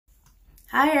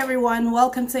Hi everyone,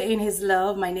 welcome to In His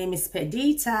Love. My name is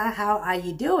Pedita. How are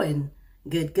you doing?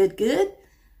 Good.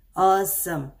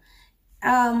 Awesome.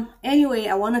 Anyway,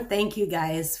 I want to thank you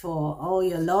guys for all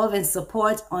your love and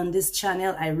support on this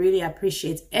channel. I really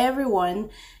appreciate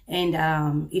everyone.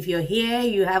 And if you're here,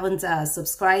 you haven't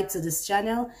subscribed to this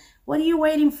channel, what are you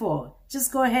waiting for?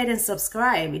 Just go ahead and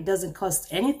subscribe. It doesn't cost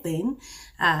anything.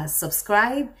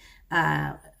 Subscribe,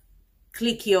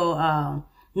 click your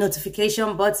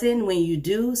notification button when you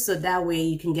do, so that way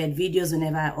you can get videos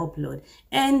whenever I upload.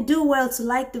 And do well to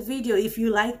like the video. If you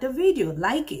like the video,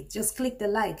 like it, just click the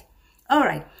like. All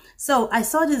right, so I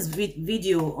saw this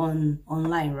video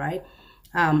online, right,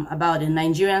 about a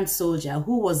Nigerian soldier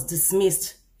who was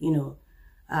dismissed,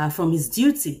 from his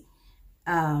duty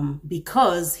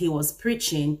because he was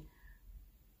preaching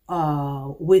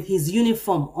with his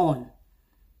uniform on.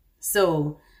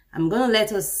 So I'm gonna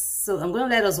let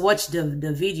us watch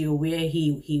the video where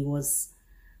he was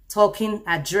talking,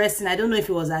 addressing. I don't know if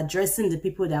he was addressing the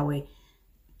people that were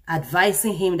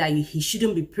advising him that he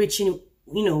shouldn't be preaching,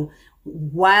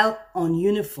 while on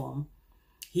uniform.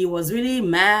 He was really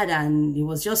mad and he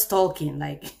was just talking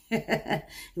like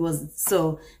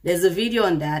so there's a video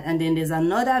on that, and then there's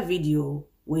another video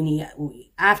when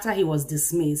after he was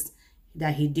dismissed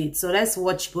that he did. So let's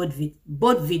watch both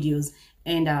videos,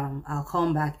 and I'll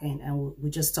come back and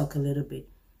we'll just talk a little bit.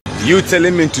 You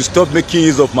telling me to stop making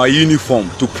use of my uniform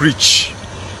to preach?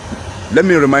 Let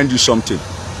me remind you something.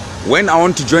 When I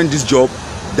want to join this job,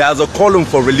 there's a column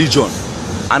for religion,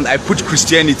 and I put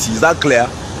Christianity. Is that clear?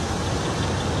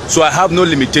 So I have no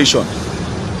limitation.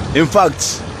 In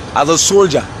fact, as a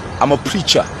soldier, I'm a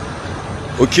preacher.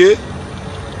 Okay?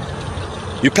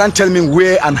 You can't tell me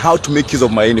where and how to make use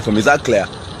of my uniform. Is that clear?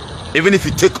 Even if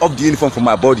you take off the uniform from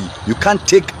my body, you can't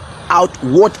take out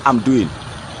what I'm doing.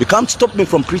 You can't stop me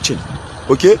from preaching.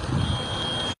 Okay?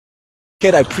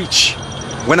 Here I preach.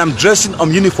 When I'm dressing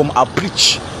on uniform, I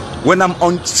preach. When I'm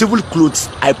on civil clothes,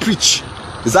 I preach.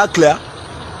 Is that clear?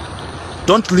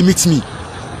 Don't limit me.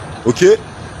 Okay?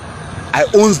 I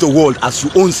owns the world as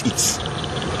you owns it.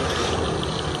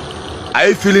 Are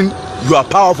you feeling you are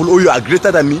powerful or you are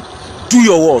greater than me? Do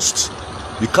your worst.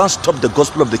 You can't stop the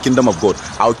gospel of the kingdom of God.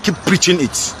 I'll keep preaching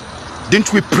it.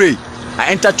 Didn't we pray? I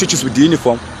enter churches with the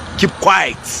uniform. Keep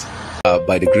quiet.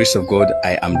 By the grace of God,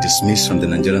 I am dismissed from the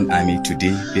Nigerian army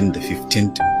today, being the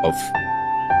 15th of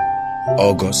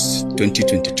August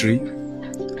 2023.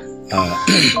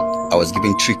 I was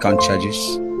given 3 count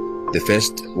charges. The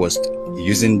first was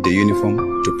using the uniform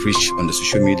to preach on the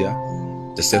social media.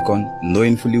 The second,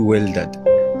 knowing fully well that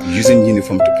using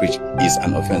uniform to preach is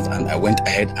an offense, and I went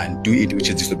ahead and do it, which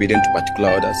is disobedient to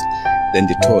particular orders. Then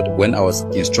the third, when I was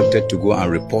instructed to go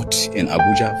and report in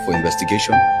Abuja for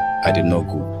investigation, I did not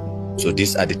go. So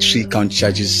these are the 3 count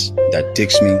charges that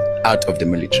takes me out of the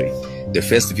military. The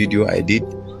first video I did,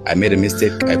 I made a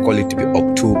mistake. I call it to be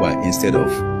October instead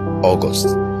of August.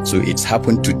 So it's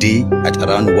happened today at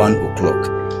around 1 o'clock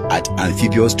at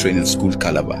Amphibious Training School,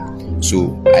 Calabar.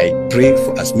 So I pray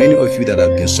for as many of you that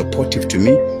have been supportive to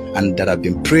me and that have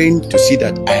been praying to see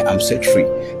that I am set free,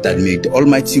 that may the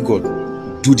Almighty God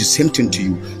do the same thing to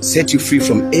you, set you free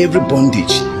from every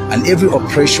bondage and every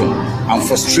oppression and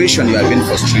frustration you have been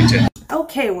frustrated.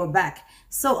 Okay, we're back.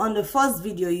 So on the first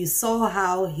video, you saw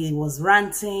how he was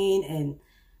ranting and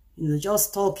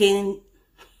just talking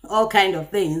all kind of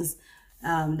things.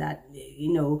 That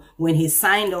when he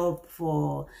signed up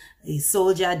for his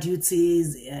soldier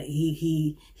duties,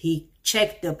 he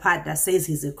checked the part that says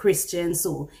he's a Christian,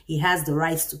 so he has the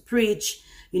rights to preach,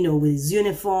 with his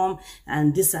uniform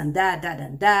and this and that, that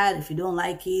and that. If you don't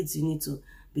like it, you need to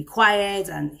be quiet.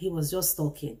 And he was just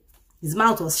talking. His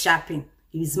mouth was shapping.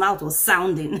 His mouth was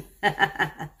sounding.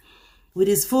 With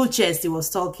his full chest, he was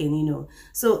talking,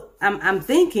 So I'm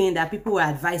thinking that people were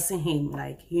advising him,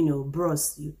 like,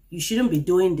 bros, you shouldn't be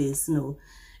doing this. No,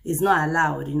 it's not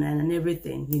allowed, and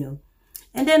everything,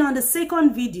 And then on the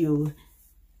second video,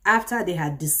 after they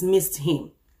had dismissed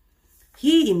him,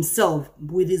 he himself,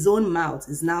 with his own mouth,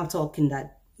 is now talking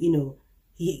that,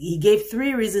 he gave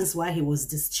 3 reasons why he was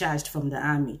discharged from the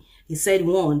army. He said,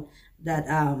 1,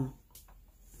 that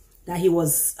he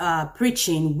was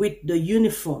preaching with the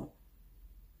uniform.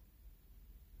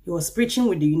 He was preaching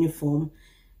with the uniform.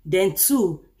 Then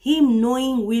 2, him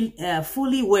knowing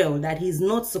fully well that he's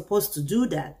not supposed to do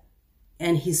that,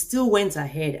 and he still went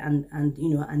ahead and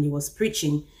he was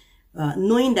preaching,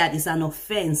 knowing that it's an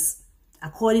offense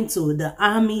according to the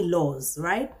army laws,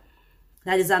 right?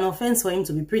 That is an offense for him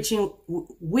to be preaching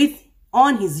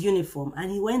on his uniform,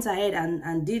 and he went ahead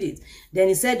and did it. Then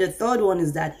he said the third one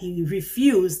is that he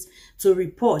refused to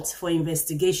report for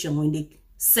investigation when they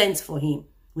sent for him.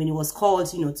 when he was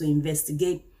called, you know, to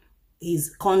investigate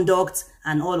his conduct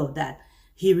and all of that.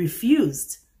 He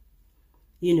refused,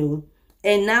 you know,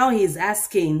 and now he's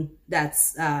asking that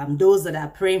those that are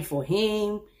praying for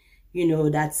him, you know,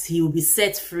 that he will be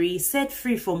set free. Set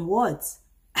free from what?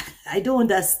 I don't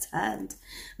understand.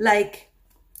 Like,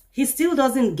 he still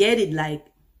doesn't get it. Like,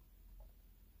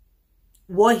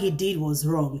 what he did was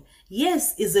wrong.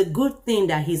 Yes, it's a good thing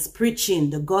that he's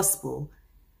preaching the gospel,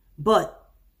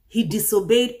 but he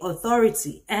disobeyed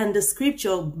authority. And the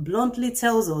scripture bluntly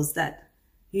tells us that,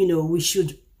 you know, we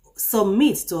should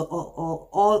submit to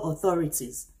all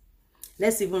authorities.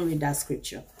 Let's even read that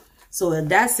scripture. So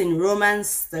that's in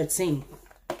Romans 13.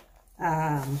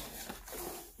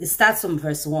 It starts from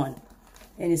verse 1.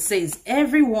 And it says,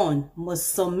 everyone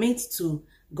must submit to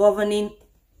governing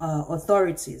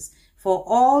authorities, for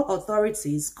all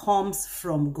authorities comes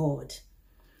from God.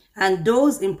 And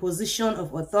those in position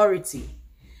of authority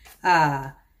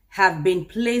have been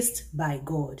placed by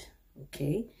God.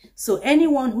 Okay, so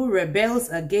anyone who rebels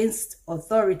against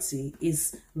authority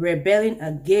is rebelling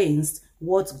against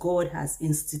what God has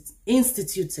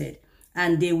instituted,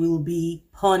 and they will be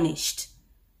punished.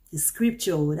 The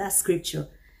scripture, that's scripture.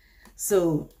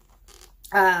 So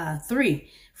 3,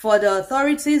 for the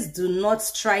authorities do not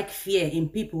strike fear in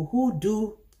people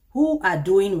who are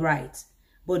doing right,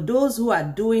 but those who are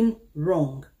doing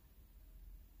wrong.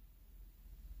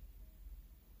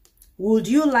 Would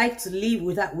you like to live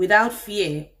without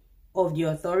fear of the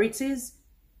authorities?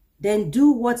 Then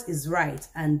do what is right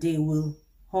and they will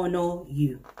honor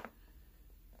you.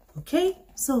 Okay,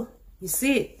 so you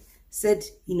see it said,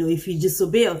 you know, if you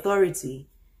disobey authority,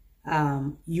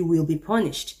 you will be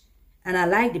punished. And I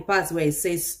like the part where it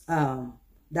says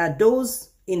that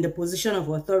those in the position of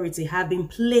authority have been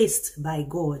placed by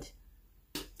God.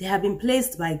 They have been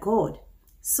placed by God.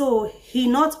 So he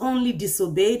not only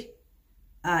disobeyed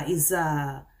his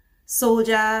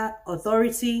soldier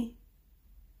authority,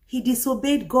 he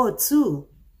disobeyed God too.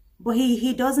 But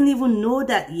he doesn't even know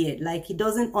that yet. Like, he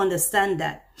doesn't understand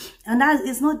that. And that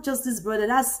is not just this brother.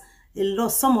 That's a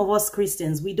lot. Some of us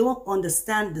Christians, we don't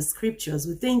understand the scriptures.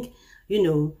 We think, you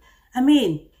know, I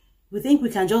mean, we think we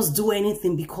can just do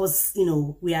anything because, you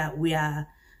know, we are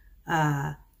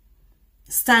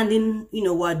standing, you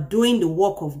know, we're doing the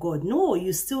work of God. No,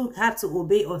 you still have to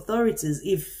obey authorities.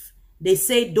 If they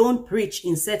say don't preach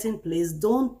in certain place,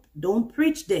 don't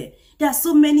preach there. There are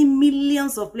so many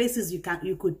millions of places you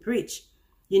could preach.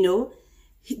 You know,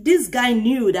 this guy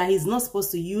knew that he's not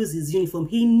supposed to use his uniform.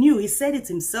 He knew, he said it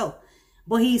himself,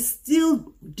 but he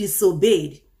still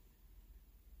disobeyed.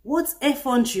 What's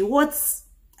effrontery?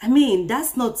 I mean,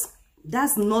 that's not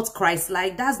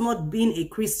Christ-like. That's not being a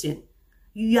Christian.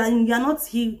 You are not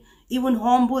even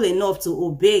humble enough to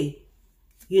obey,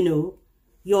 you know,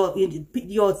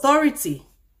 your authority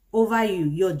over you,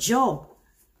 your job.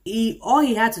 All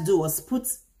he had to do was put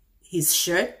his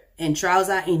shirt and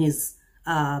trouser in his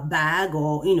bag,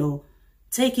 or, you know,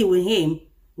 take it with him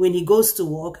when he goes to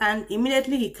work, and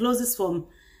immediately he closes from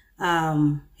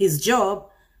his job,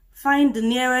 find the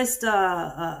nearest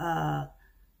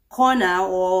corner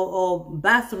or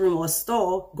bathroom or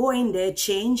store, go in there,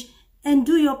 change, and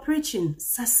do your preaching.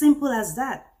 It's as simple as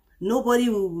that. Nobody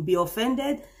will be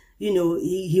offended. You know,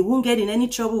 he won't get in any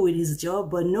trouble with his job.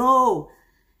 But no,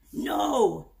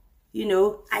 you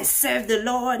know, I serve the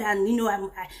Lord, and, you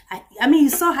know, I mean, you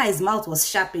saw how his mouth was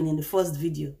sharpened in the first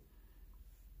video.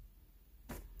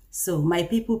 So my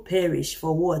people perish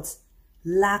for what?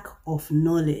 Lack of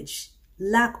knowledge.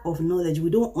 Lack of knowledge. We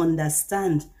don't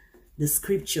understand the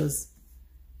scriptures.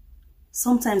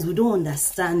 Sometimes we don't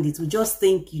understand it. We just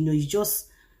think, you know, you just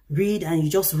read and you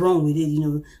just run with it. You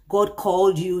know, God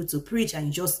called you to preach and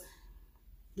you just...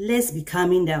 Let's be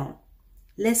calming down.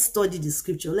 Let's study the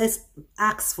scripture. Let's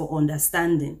ask for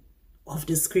understanding of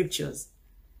the scriptures.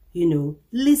 You know,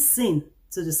 listen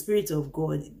to the Spirit of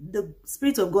God. The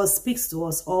Spirit of God speaks to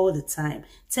us all the time.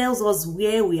 Tells us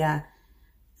where we are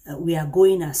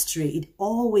going astray. It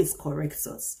always corrects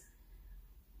us.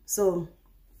 So,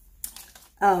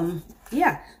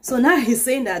 yeah. So now he's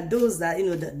saying that those that, you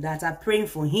know, that are praying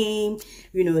for him,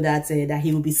 you know, that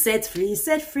he will be set free.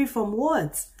 Set free from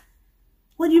what?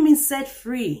 What do you mean set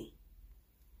free?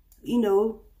 You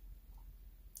know,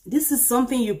 this is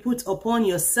something you put upon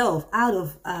yourself out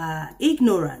of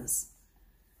ignorance.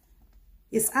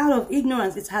 It's out of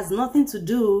ignorance. It has nothing to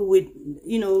do with,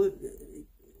 you know,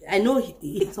 I know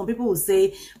some people will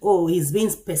say, oh, he's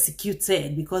being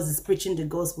persecuted because he's preaching the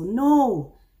gospel.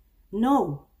 No.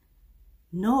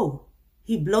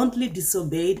 He bluntly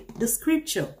disobeyed the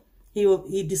scripture.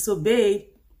 He disobeyed,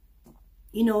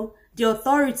 you know, the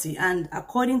authority. And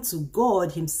according to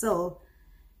God himself,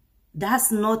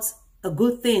 that's not a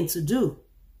good thing to do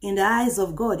in the eyes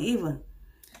of God even.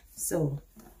 So,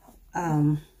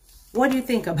 what do you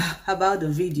think about the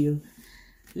video?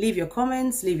 Leave your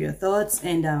comments, leave your thoughts,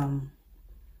 and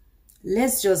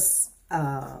let's just,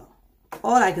 all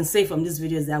I can say from this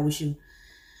video is that we should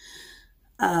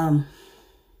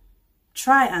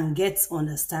try and get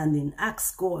understanding.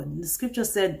 Ask God. The scripture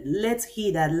said, let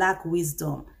he that lack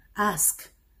wisdom ask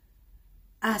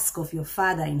of your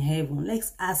Father in heaven.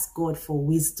 Let's ask God for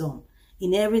wisdom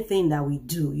in everything that we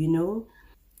do, you know.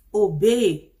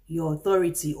 Obey your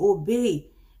authority, obey,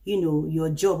 you know, your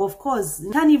job. Of course,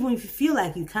 you can't, even if you feel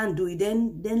like you can't do it,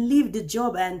 then leave the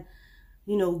job and,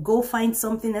 you know, go find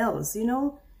something else, you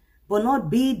know. But not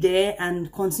be there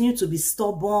and continue to be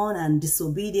stubborn and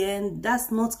disobedient.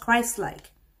 That's not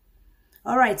Christ-like.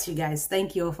 All right, you guys,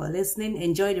 thank you all for listening.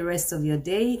 Enjoy the rest of your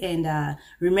day, and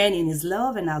remain in his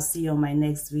love, and I'll see you on my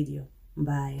next video.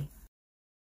 Bye.